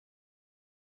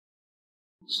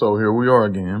So here we are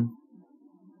again.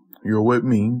 You're with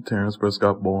me, Terrence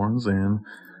Prescott Barnes, and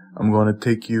I'm going to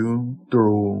take you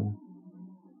through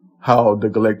how the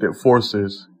Galactic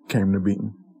Forces came to be.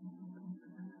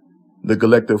 The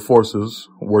Galactic Forces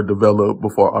were developed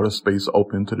before outer space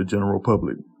opened to the general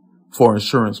public, for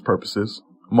insurance purposes,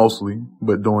 mostly,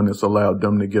 but doing this allowed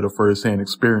them to get a first-hand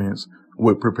experience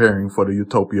with preparing for the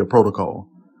Utopia Protocol,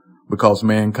 because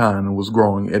mankind was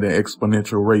growing at an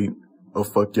exponential rate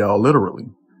of fuck y'all literally.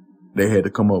 They had to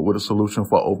come up with a solution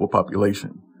for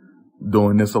overpopulation.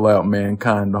 Doing this allowed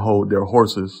mankind to hold their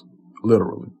horses,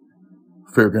 literally.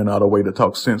 Figuring out a way to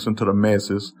talk sense into the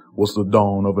masses was the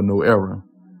dawn of a new era.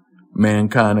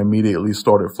 Mankind immediately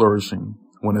started flourishing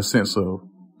when a sense of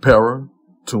para,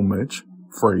 too much,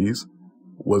 phrase,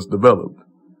 was developed.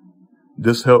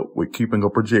 This helped with keeping a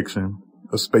projection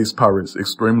of space pirates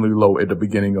extremely low at the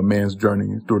beginning of man's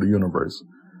journey through the universe.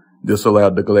 This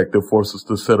allowed the Galactic Forces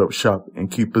to set up shop and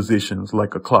keep positions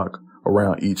like a clock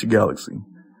around each galaxy.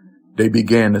 They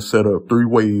began to set up 3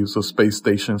 waves of space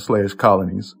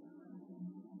stations/colonies,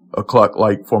 a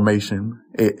clock-like formation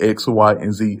at X, Y,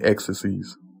 and Z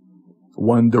axes,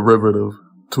 1 derivative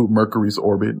to Mercury's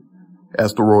orbit,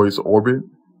 asteroid's orbit,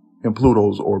 and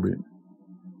Pluto's orbit.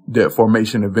 That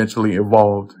formation eventually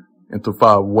evolved into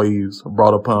 5 waves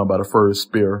brought upon by the first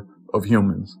spear of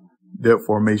humans. That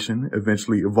formation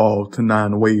eventually evolved to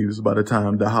 9 waves by the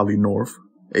time the Holly North,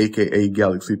 aka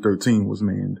Galaxy 13, was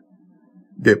manned.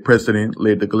 That precedent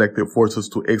led the Galactic Forces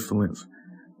to excellence,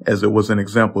 as it was an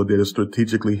example that is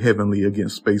strategically heavenly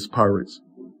against space pirates.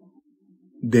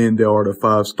 Then there are the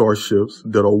 5 starships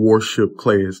that are warship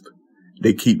classed.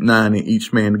 They keep 9 in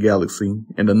each manned galaxy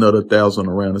and another 1,000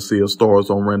 around the sea of stars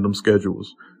on random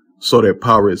schedules, so that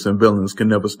pirates and villains can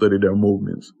never study their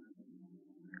movements.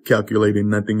 Calculating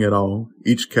nothing at all,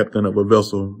 each captain of a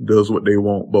vessel does what they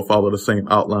want but follow the same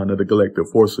outline of the Galactic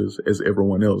Forces as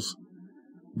everyone else.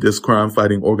 This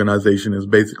crime-fighting organization is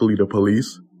basically the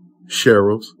police,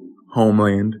 sheriffs,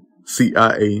 Homeland,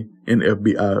 CIA, and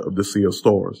FBI of the Sea of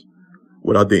Stars,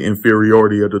 without the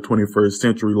inferiority of the 21st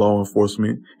century law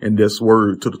enforcement, and that's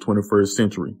word to the 21st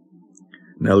century.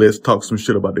 Now let's talk some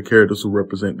shit about the characters who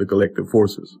represent the Galactic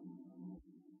Forces.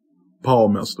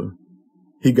 Palmasta.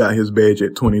 He got his badge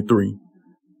at 23.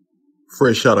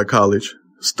 Fresh out of college,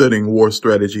 studying war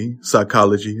strategy,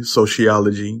 psychology,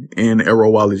 sociology, and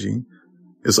aerology.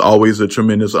 It's always a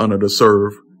tremendous honor to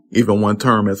serve, even 1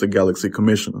 term as a Galaxy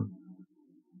Commissioner.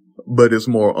 But it's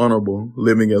more honorable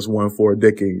living as one for a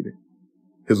decade.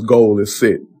 His goal is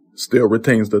set, still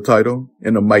retains the title,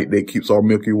 and the might that keeps our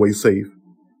Milky Way safe.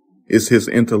 It's his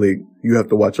intellect you have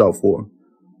to watch out for,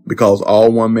 because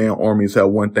all one-man armies have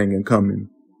one thing in common.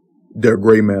 Their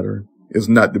gray matter is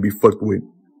not to be fucked with.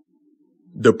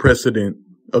 The precedent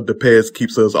of the past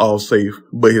keeps us all safe,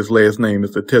 but his last name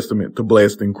is a testament to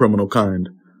blasting criminal kind.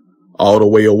 All the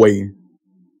way away.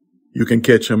 You can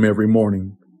catch him every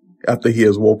morning, after he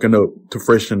has woken up to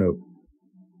freshen up,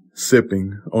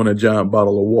 sipping on a giant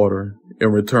bottle of water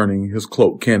and returning his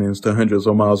cloaked cannons to hundreds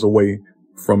of miles away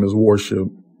from his warship.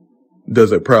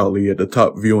 Does it proudly at the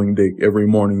top viewing deck every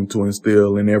morning to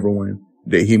instill in everyone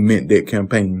that he meant that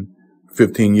campaign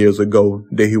 15 years ago,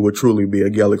 that he would truly be a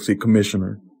Galaxy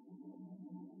Commissioner.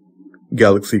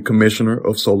 Galaxy Commissioner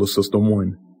of Solar System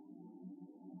 1.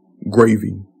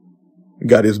 Gravy.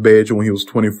 Got his badge when he was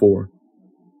 24.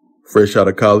 Fresh out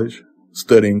of college,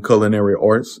 studying culinary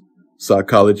arts,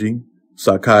 psychology,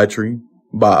 psychiatry,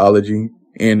 biology,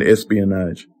 and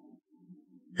espionage.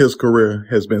 His career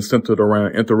has been centered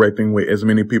around interacting with as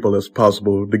many people as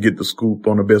possible to get the scoop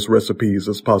on the best recipes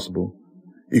as possible,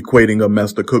 equating a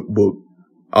master cookbook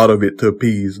out of it to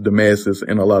appease the masses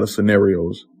in a lot of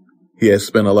scenarios. He has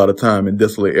spent a lot of time in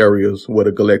desolate areas where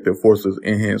the Galactic Forces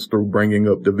enhance through bringing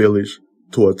up the village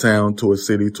to a town, to a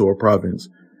city, to a province,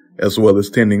 as well as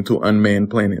tending to unmanned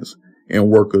planets and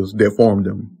workers that form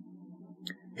them.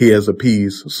 He has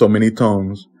appeased so many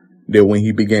tongues that when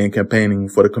he began campaigning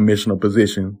for the commissioner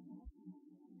position,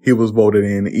 he was voted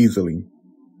in easily.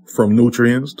 From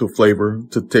nutrients to flavor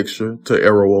to texture to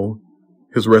aerol,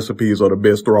 his recipes are the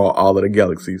best throughout all of the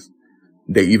galaxies.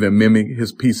 They even mimic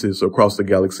his pieces across the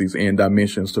galaxies and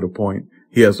dimensions to the point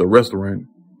he has a restaurant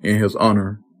in his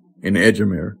honor in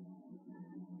Edgemere.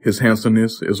 His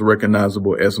handsomeness is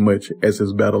recognizable as much as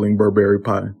his battling Burberry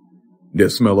pie.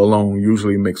 That smell alone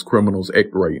usually makes criminals act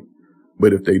right,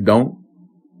 but if they don't,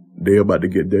 they're about to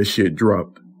get their shit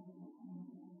dropped.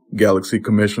 Galaxy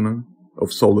Commissioner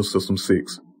of Solar System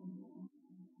 6.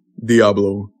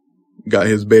 Diablo. Got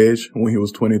his badge when he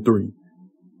was 23.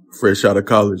 Fresh out of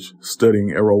college, studying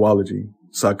aerology,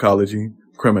 psychology,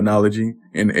 criminology,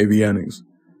 and avionics.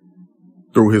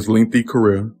 Through his lengthy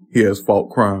career, he has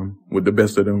fought crime with the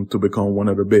best of them to become one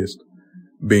of the best.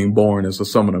 Being born as a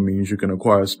summoner means you can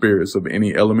acquire spirits of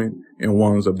any element and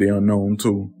ones of the unknown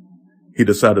too. He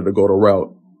decided to go the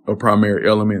route of primary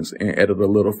elements and added a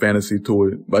little fantasy to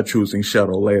it by choosing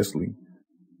Shadow lastly,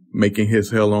 making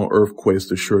his Hell on Earth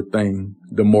quest a sure thing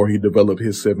the more he developed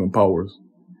his 7 powers.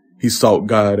 He sought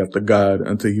God after God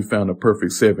until he found a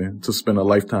perfect 7 to spend a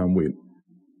lifetime with.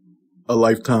 A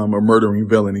lifetime of murdering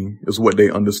villainy is what they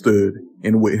understood,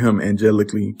 and with him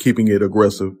angelically keeping it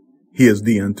aggressive, he is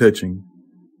the untouching.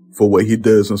 For what he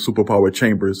does in superpower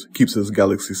chambers keeps his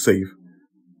galaxy safe.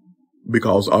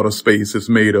 Because outer space is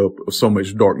made up of so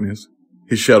much darkness,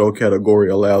 his shadow category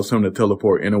allows him to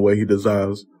teleport any way he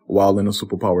desires while in the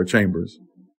superpower chambers.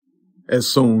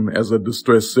 As soon as a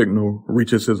distress signal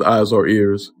reaches his eyes or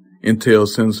ears, Intel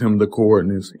sends him the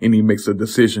coordinates and he makes a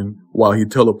decision while he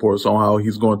teleports on how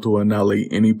he's going to annihilate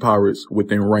any pirates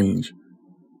within range.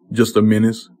 Just a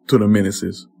menace to the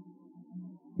menaces.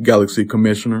 Galaxy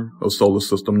Commissioner of Solar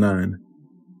System 9.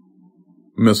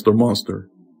 Mr. Monster.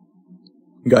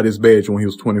 Got his badge when he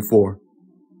was 24.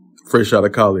 Fresh out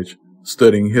of college,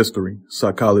 studying history,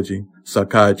 psychology,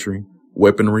 psychiatry,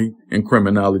 weaponry, and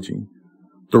criminology.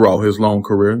 Throughout his long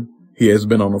career, he has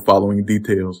been on the following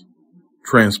details: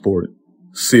 transport,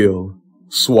 SEAL,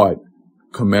 SWAT,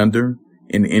 commander,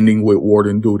 and ending with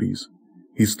warden duties.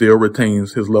 He still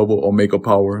retains his level Omega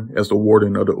power as the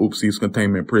warden of the Oopsies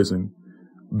containment prison,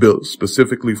 built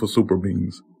specifically for super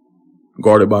beings,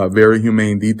 guarded by a very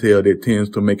humane detail that tends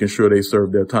to making sure they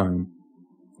serve their time,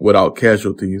 without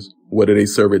casualties, whether they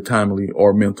serve it timely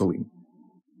or mentally.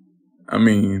 I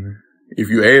mean, if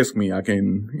you ask me, I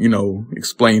can,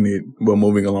 explain it, but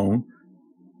moving along.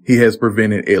 He has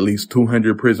prevented at least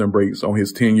 200 prison breaks on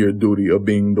his 10-year duty of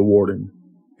being the warden.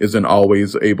 Isn't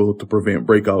always able to prevent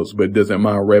breakouts, but doesn't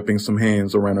mind wrapping some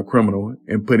hands around a criminal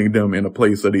and putting them in a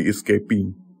place of the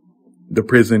escapee. The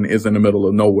prison is in the middle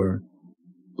of nowhere,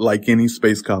 like any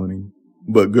space colony,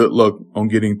 but good luck on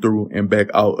getting through and back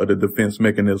out of the defense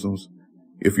mechanisms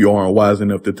if you aren't wise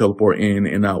enough to teleport in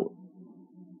and out.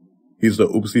 He's the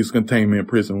Oopsies containment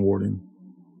prison warden.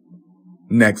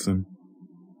 Naxxon.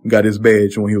 Got his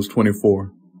badge when he was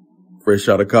 24. Fresh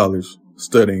out of college,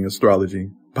 studying astrology,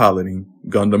 piloting,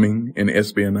 Gundaming, and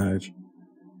espionage.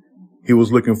 He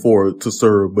was looking forward to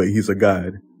serve, but he's a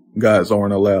guide. Guides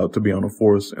aren't allowed to be on the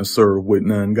force and serve with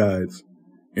non-guides.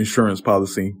 Insurance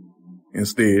policy.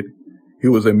 Instead, he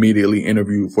was immediately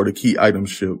interviewed for the key items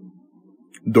ship.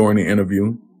 During the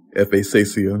interview, F.A.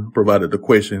 Sacia provided the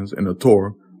questions and the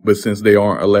tour, but since they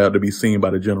aren't allowed to be seen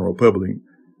by the general public,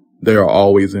 they are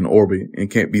always in orbit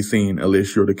and can't be seen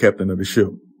unless you're the captain of the ship.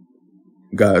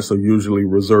 Guides are usually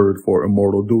reserved for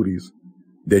immortal duties.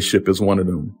 That ship is one of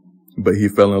them, but he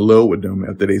fell in love with them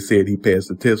after they said he passed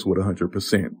the test with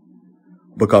 100%.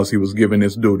 Because he was given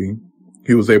this duty,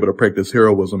 he was able to practice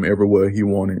heroism everywhere he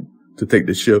wanted to take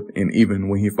the ship, and even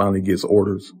when he finally gets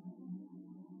orders.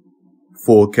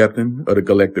 Full captain of the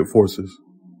Galactic Forces.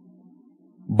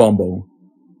 Bombo.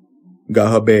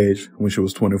 Got her badge when she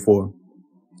was 24.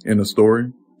 In the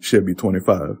story, she'll be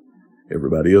 25.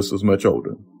 Everybody else is much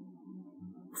older.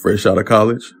 Fresh out of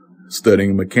college,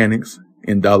 studying mechanics,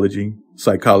 endology,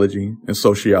 psychology, and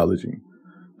sociology.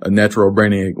 A natural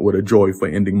brainiac with a joy for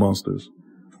ending monsters.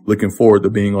 Looking forward to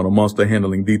being on a monster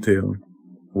handling detail.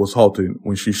 Was halted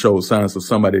when she showed signs of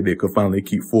somebody that could finally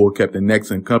keep full Captain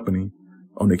Naxxon company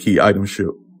on the key item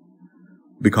ship.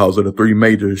 Because of the 3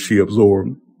 majors she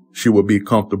absorbed, she would be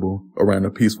comfortable around a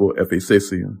peaceful F.A.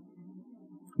 Sacia.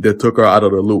 That took her out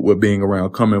of the loop with being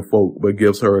around common folk, but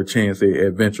gives her a chance at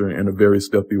adventure in a very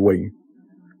stealthy way.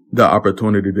 The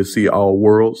opportunity to see all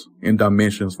worlds and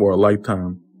dimensions for a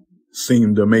lifetime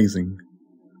seemed amazing.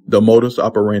 The modus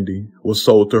operandi was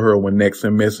sold to her when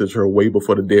Naxxon messaged her way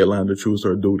before the deadline to choose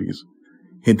her duties,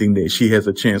 hinting that she has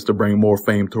a chance to bring more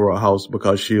fame to her house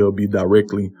because she'll be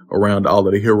directly around all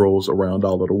of the heroes around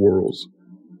all of the worlds.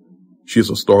 She's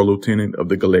a star lieutenant of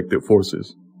the Galactic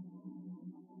Forces.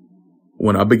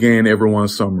 When I began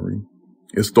everyone's summary,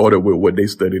 it started with what they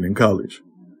studied in college.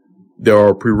 There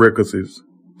are prerequisites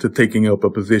to taking up a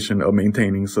position of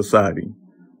maintaining society.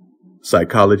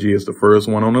 Psychology is the first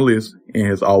one on the list and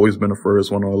has always been the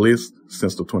first one on the list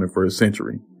since the 21st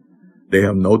century. They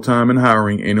have no time in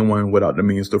hiring anyone without the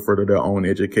means to further their own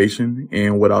education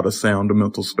and without a sound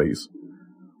mental space.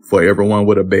 For everyone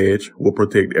with a badge will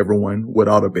protect everyone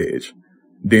without a badge,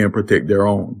 then protect their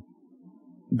own.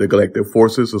 The Galactic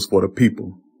Forces is for the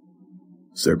people.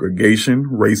 Segregation,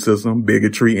 racism,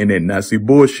 bigotry, and that Nazi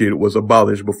bullshit was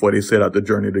abolished before they set out to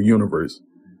journey the universe.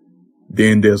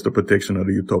 Then there's the protection of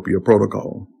the Utopia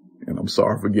Protocol. And I'm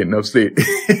sorry for getting upset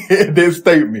at this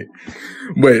statement.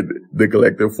 But the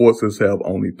Galactic Forces have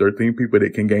only 13 people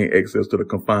that can gain access to the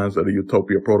confines of the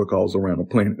Utopia protocols around the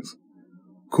planets.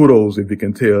 Kudos if you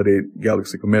can tell that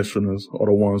Galaxy Commissioners are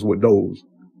the ones with those.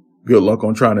 Good luck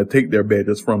on trying to take their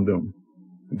badges from them.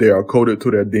 They are coded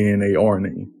to their DNA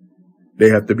RNA. They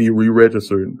have to be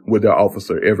re-registered with their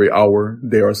officer every hour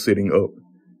they are sitting up.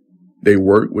 They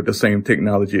work with the same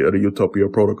technology of the Utopia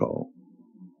protocol.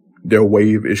 Their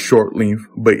wave is short length,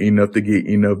 but enough to get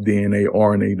enough DNA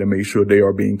RNA to make sure they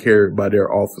are being carried by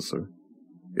their officer.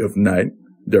 If not,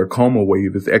 their coma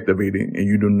wave is activated and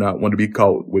you do not want to be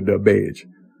caught with their badge.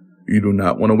 You do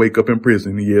not want to wake up in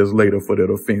prison years later for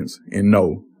that offense. And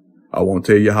no, I won't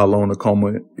tell you how long the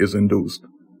coma is induced.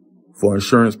 For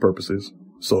insurance purposes,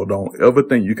 so don't ever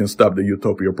think you can stop the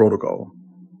Utopia protocol.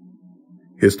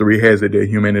 History has it that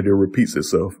humanity repeats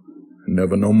itself.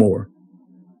 Never no more.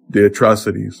 The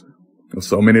atrocities of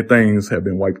so many things have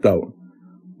been wiped out.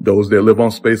 Those that live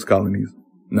on space colonies,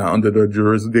 not under the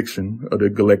jurisdiction of the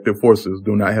Galactic Forces,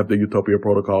 do not have the Utopia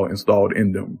protocol installed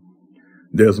in them.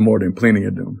 There's more than plenty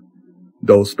of them.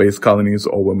 Those space colonies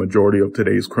are where majority of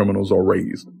today's criminals are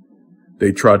raised.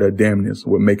 They try their damnness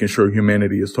with making sure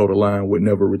humanity is towed aligned with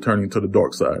never returning to the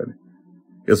dark side.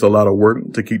 It's a lot of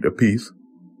work to keep the peace,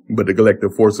 but the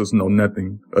Galactic Forces know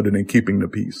nothing other than keeping the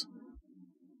peace.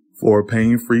 For a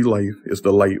pain-free life is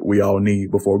the light we all need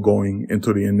before going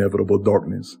into the inevitable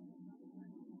darkness.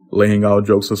 Laying all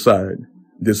jokes aside,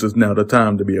 this is now the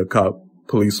time to be a cop,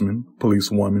 policeman,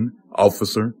 policewoman,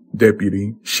 officer,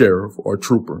 deputy, sheriff, or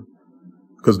trooper.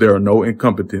 Because there are no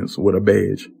incompetence with a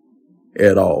badge.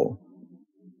 At all.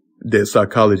 That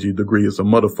psychology degree is a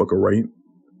motherfucker, right?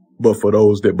 But for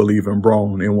those that believe in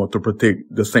brawn and want to protect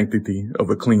the sanctity of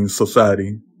a clean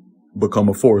society, become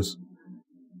a force.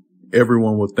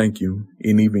 Everyone will thank you,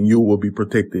 and even you will be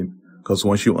protected, because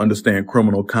once you understand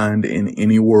criminal kind in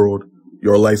any world,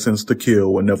 your license to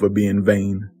kill will never be in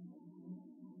vain.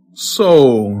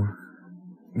 So,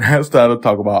 now it's time to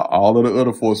talk about all of the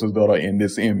other forces that are in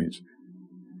this image,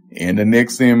 and the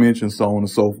next image, and so on and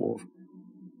so forth.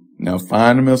 Now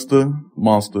find Mr.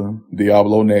 Monster,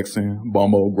 Diablo, Naxxon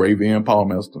Bombo, Gravy, and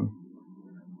Palmasta.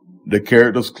 The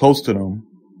characters close to them,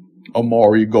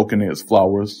 Amari, Gokinet's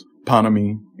Flowers,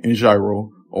 Panami, and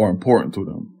Gyro, are important to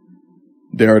them.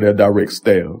 They are their direct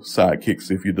staff,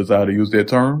 sidekicks if you desire to use that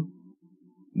term.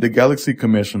 The Galaxy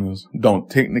Commissioners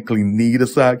don't technically need a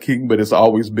sidekick, but it's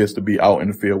always best to be out in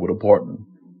the field with a partner.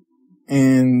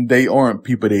 And they aren't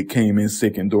people that came in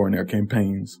second during their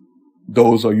campaigns.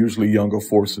 Those are usually younger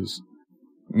forces.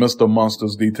 Mr.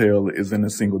 Monster's detail is in the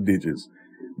single digits.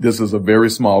 This is a very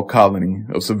small colony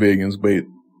of civilians, but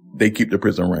they keep the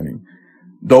prison running.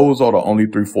 Those are the only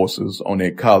 3 forces on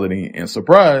that colony, and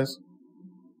surprise,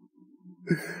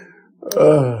 it's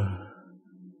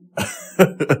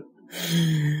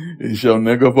your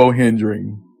nigga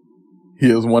Vohendring.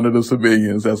 He is one of the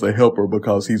civilians as a helper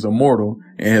because he's immortal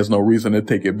and has no reason to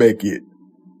take it back yet.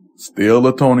 Still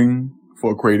atoning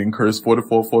for creating Curse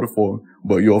 4444,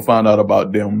 but you'll find out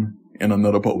about them in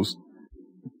another post.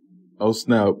 Oh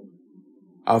snap,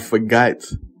 I forgot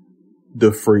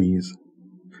the freeze.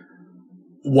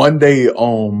 One day, I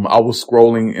was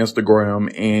scrolling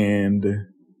Instagram and,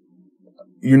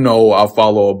 you know, I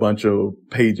follow a bunch of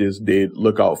pages that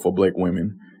look out for black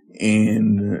women.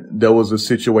 And there was a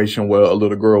situation where a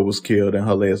little girl was killed and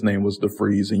her last name was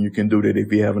DeFreeze, and you can do that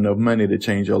if you have enough money to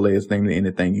change your last name to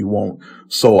anything you want.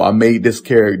 So I made this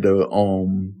character,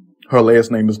 her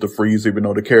last name is DeFreeze, even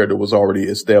though the character was already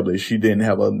established. She didn't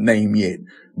have a name yet,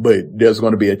 but there's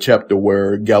going to be a chapter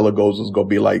where Galagos is going to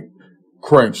be like,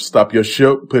 Crunch, stop your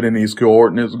ship, put in these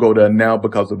coordinates, go there now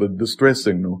because of a distress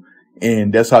signal.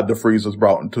 And that's how DeFreeze was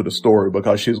brought into the story,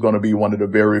 because she's going to be one of the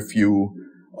very few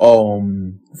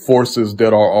forces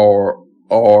that are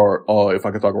if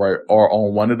I can talk right, are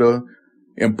on one of the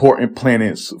important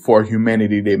planets for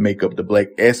humanity that make up the black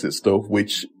acid stuff,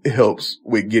 which helps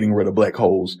with getting rid of black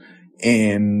holes.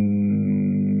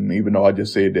 And even though I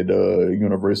just said that the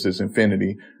universe is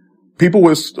infinity, people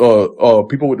with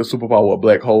the superpower of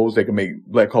black holes, they can make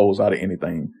black holes out of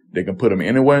anything. They can put them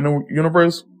anywhere in the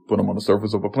universe, put them on the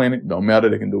surface of a planet, don't matter,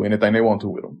 they can do anything they want to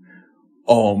with them.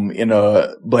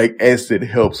 Black acid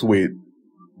helps with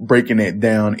breaking it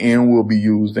down and will be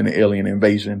used in the alien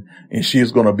invasion. And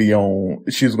she's going to be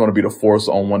the force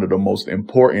on one of the most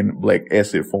important black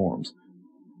acid forms.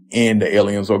 And the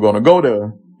aliens are going to go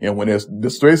there. And when this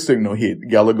distress signal hit,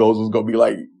 Galagos is going to be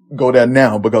like, go there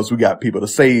now because we got people to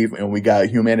save and we got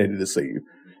humanity to save.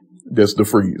 That's the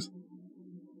freeze.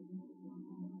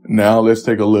 Now let's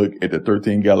take a look at the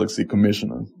 13 Galaxy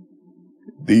Commissioners.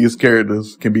 These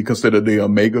characters can be considered the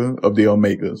omega of the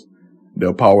omegas.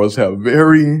 Their powers have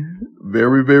very,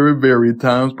 very, very, very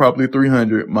times probably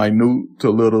 300 minute to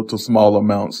little to small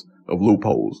amounts of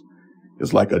loopholes.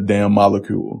 It's like a damn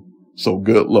molecule. So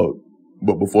good luck.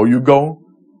 But before you go,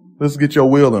 let's get your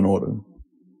will in order.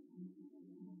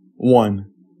 1.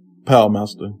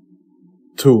 Palmasta.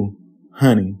 2.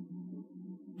 Honey.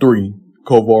 3.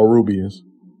 Kovar Rubius.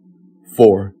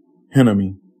 4.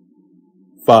 Henemy.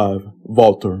 5.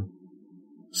 Volter.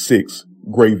 6.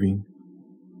 Gravy.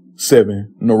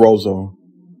 7. Norozo.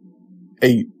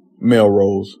 8.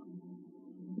 Melrose.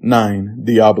 9.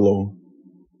 Diablo.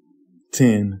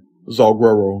 10.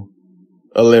 Zalguero.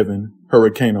 11.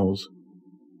 Hurricanos.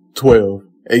 12.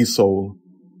 Asol.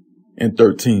 And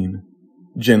 13.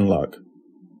 Genlock.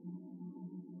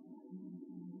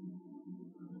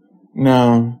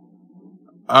 Now,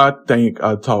 I think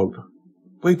I talked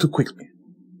way too quickly.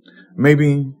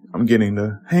 Maybe I'm getting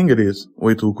the hang of this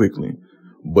way too quickly,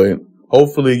 but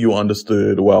hopefully you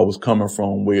understood where I was coming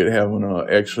from with having an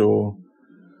actual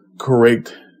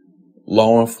correct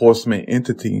law enforcement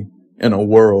entity in a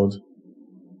world.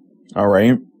 All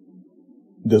right.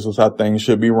 This is how things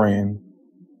should be ran.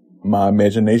 My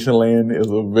imagination land is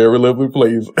a very lovely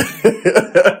place.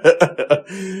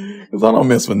 Cause I don't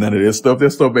mess with none of this stuff.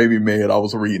 This stuff made me mad. I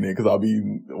was reading it cause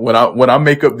when I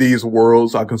make up these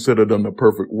worlds, I consider them the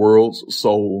perfect worlds.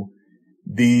 So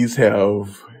these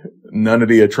have none of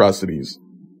the atrocities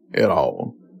at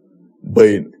all.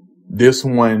 But this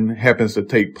one happens to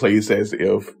take place as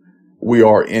if we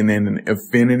are in an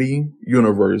infinity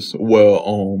universe where,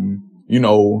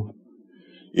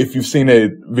 if you've seen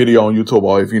that video on YouTube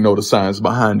or if you know the science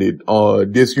behind it,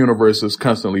 this universe is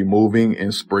constantly moving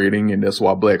and spreading, and that's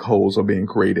why black holes are being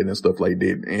created and stuff like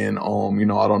that. And,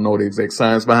 I don't know the exact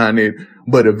science behind it,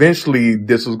 but eventually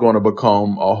this is going to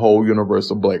become a whole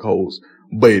universe of black holes.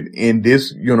 But in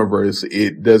this universe,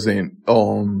 it doesn't,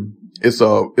 it's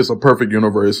a perfect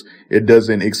universe. It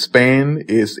doesn't expand.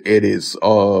 It's at its,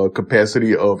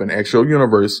 capacity of an actual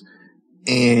universe.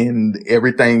 And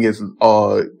everything it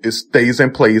stays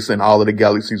in place, and all of the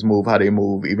galaxies move how they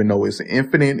move, even though it's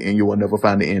infinite and you will never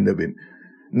find the end of it.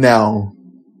 Now,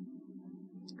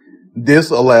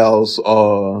 this allows,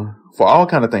 for all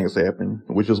kind of things to happen,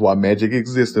 which is why magic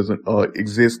exists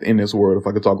in this world, if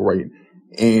I could talk right.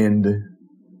 And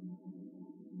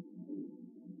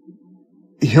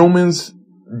humans,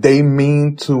 they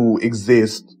mean to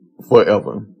exist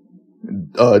forever.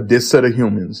 This set of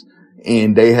humans.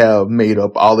 And they have made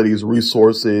up all of these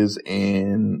resources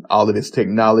and all of this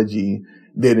technology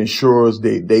that ensures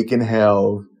that they can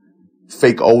have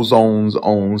fake ozones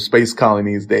on space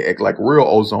colonies that act like real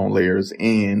ozone layers.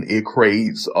 And it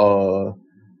creates, a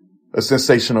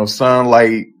sensation of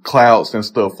sunlight, clouds and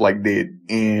stuff like that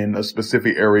in a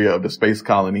specific area of the space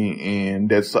colony. And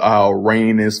that's how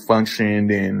rain is functioned,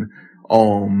 and,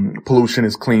 pollution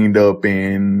is cleaned up,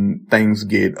 and things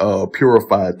get,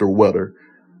 purified through weather.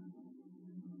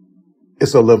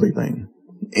 It's a lovely thing.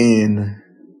 And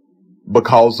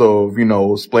because of,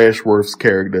 Splashworth's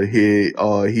character,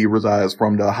 he resides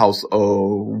from the House of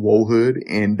Wohood,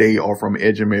 and they are from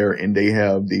Edgemere, and they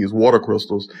have these water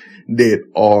crystals that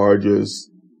are just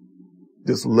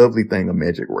this lovely thing of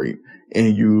magic, right?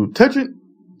 And you touch it,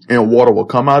 and water will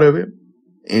come out of it,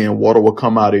 and water will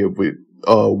come out of it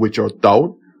with your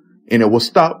thought, and it will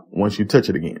stop once you touch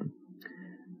it again.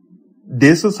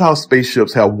 This is how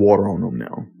spaceships have water on them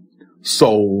now.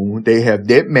 So they have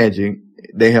that magic.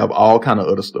 They have all kind of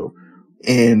other stuff.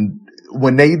 And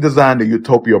when they designed the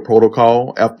Utopia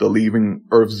Protocol after leaving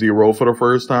Earth Zero for the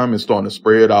first time and starting to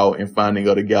spread out and finding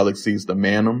other galaxies to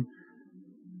man them,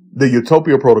 the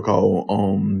Utopia Protocol,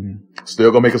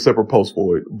 still gonna make a separate post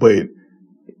for it, but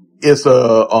it's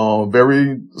a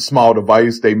very small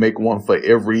device. They make one for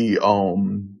every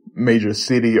major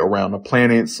city around the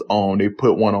planets. They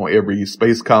put one on every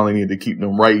space colony to keep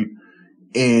them right.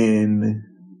 And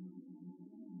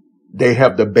they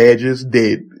have the badges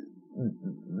that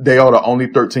they are the only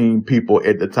 13 people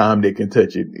at the time that can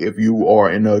touch it. If you are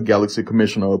in a Galaxy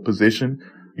Commissioner position,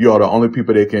 you are the only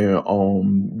people that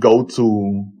can go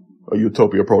to a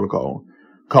Utopia Protocol.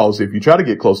 Cause if you try to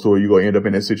get close to it, you're gonna end up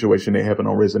in that situation that happened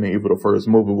on Resident Evil, the first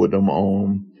movie, with them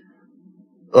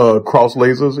cross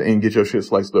lasers and get your shit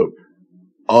sliced up.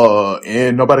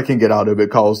 And nobody can get out of it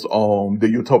because, the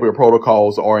Utopia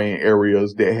protocols are in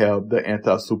areas that have the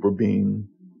anti-super beam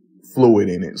fluid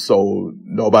in it. So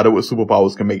nobody with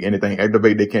superpowers can make anything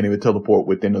activate. They can't even teleport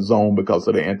within the zone because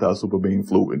of the anti-super beam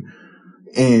fluid.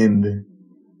 And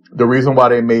the reason why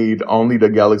they made only the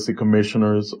Galaxy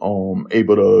Commissioners,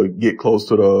 able to get close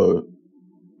to the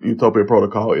Utopia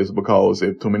Protocol is because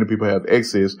if too many people have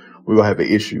access, we're gonna have an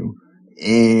issue.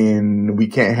 And we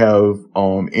can't have,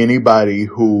 anybody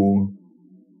who,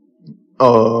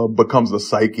 becomes a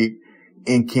psychic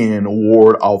and can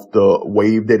ward off the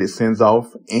wave that it sends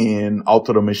off and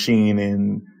alter the machine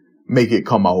and make it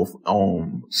come off.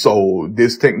 So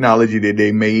this technology that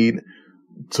they made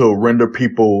to render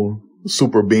people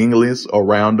super beingless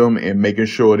around them and making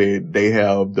sure that they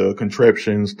have the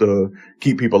contraptions to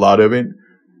keep people out of it,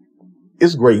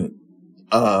 it's great.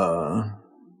 I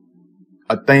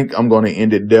think I'm going to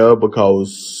end it there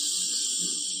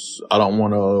because I don't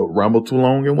want to ramble too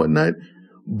long and whatnot.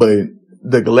 But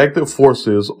the Galactic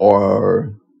Forces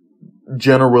are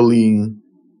generally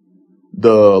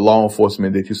the law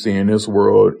enforcement that you see in this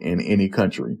world in any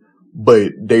country,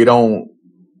 but they don't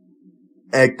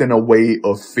act in a way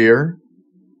of fear.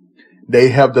 They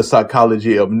have the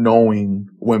psychology of knowing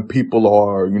when people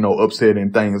are, upset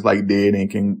and things like that and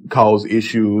can cause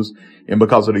issues. And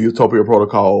because of the Utopia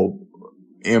Protocol,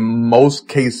 in most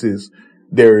cases,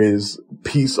 there is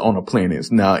peace on the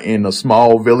planets. Now, in the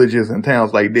small villages and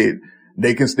towns like that,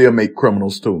 they can still make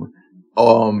criminals too.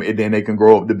 And then they can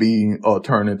grow up to be,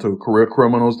 turn into career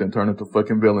criminals, then turn into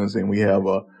fucking villains. And we have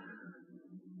a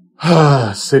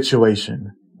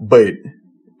situation. But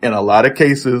in a lot of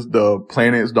cases, the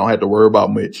planets don't have to worry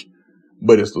about much.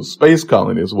 But it's the space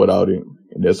colonies without it.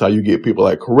 And that's how you get people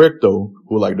like Correcto,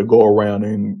 who like to go around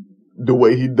and do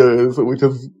what he does, which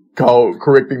is called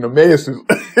correcting the masses.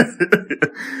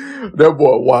 That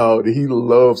boy wild. He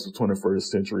loves the 21st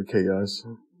century chaos.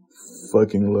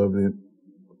 Fucking love it.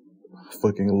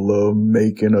 Fucking love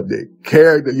making up that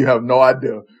character. You have no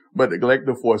idea. But the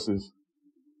Galactic Forces,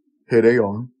 here they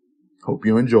are. Hope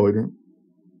you enjoyed it.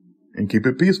 And keep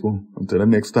it peaceful. Until the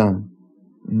next time.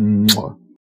 Mwah.